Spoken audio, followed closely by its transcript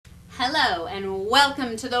Hello and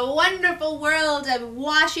welcome to the wonderful world of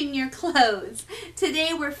washing your clothes. Today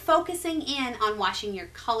we're focusing in on washing your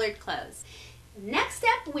colored clothes. Next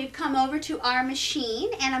step, we've come over to our machine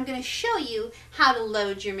and I'm going to show you how to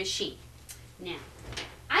load your machine. Now,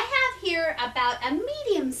 I have here about a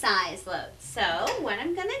medium-sized load. So what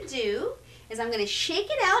I'm going to do is I'm going to shake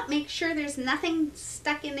it out, make sure there's nothing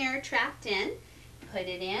stuck in there or trapped in. Put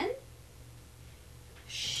it in.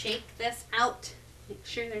 Shake this out. Make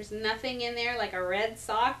sure there's nothing in there like a red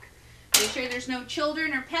sock. Make sure there's no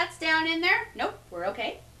children or pets down in there. Nope, we're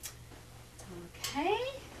okay. Okay.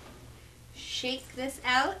 Shake this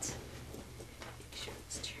out. Make sure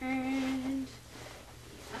it's turned.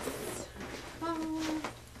 Yes. Oh.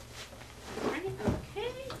 Right,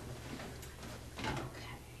 okay.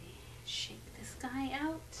 Okay. Shake this guy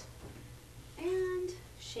out. And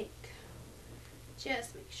shake.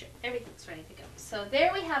 Just make sure everything's ready to go. So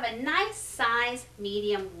there we have a nice size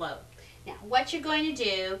medium load. Now what you're going to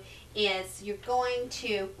do is you're going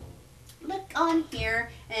to look on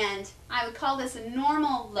here, and I would call this a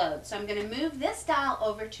normal load. So I'm going to move this dial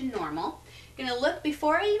over to normal. I'm going to look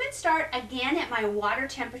before I even start again at my water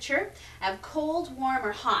temperature. I have cold, warm,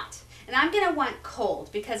 or hot. And I'm going to want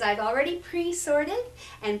cold because I've already pre-sorted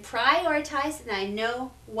and prioritized and I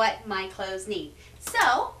know what my clothes need.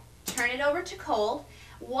 So turn it over to cold.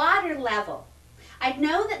 Water level. I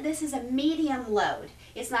know that this is a medium load.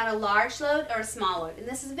 It's not a large load or a small load. And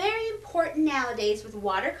this is very important nowadays with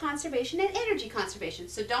water conservation and energy conservation.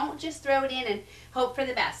 So don't just throw it in and hope for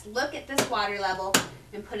the best. Look at this water level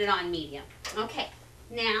and put it on medium. Okay,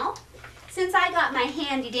 now, since I got my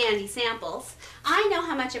handy dandy samples, I know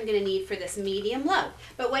how much I'm going to need for this medium load.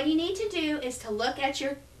 But what you need to do is to look at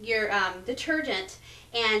your detergent,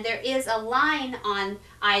 and there is a line on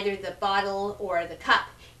either the bottle or the cup,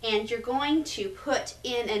 and you're going to put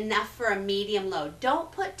in enough for a medium load.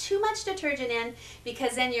 Don't put too much detergent in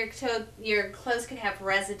because then your clothes could have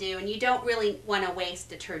residue and you don't really want to waste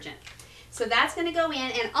detergent. So that's going to go in,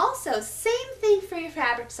 and also same thing for your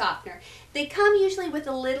fabric softener. They come usually with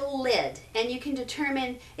a little lid, and you can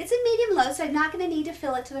determine it's a medium load, so I'm not going to need to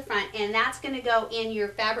fill it to the front, and that's going to go in your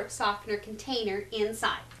fabric softener container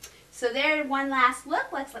inside. So there, one last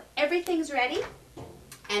look. Looks like everything's ready,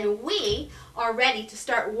 and we are ready to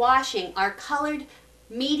start washing our colored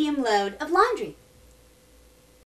medium load of laundry.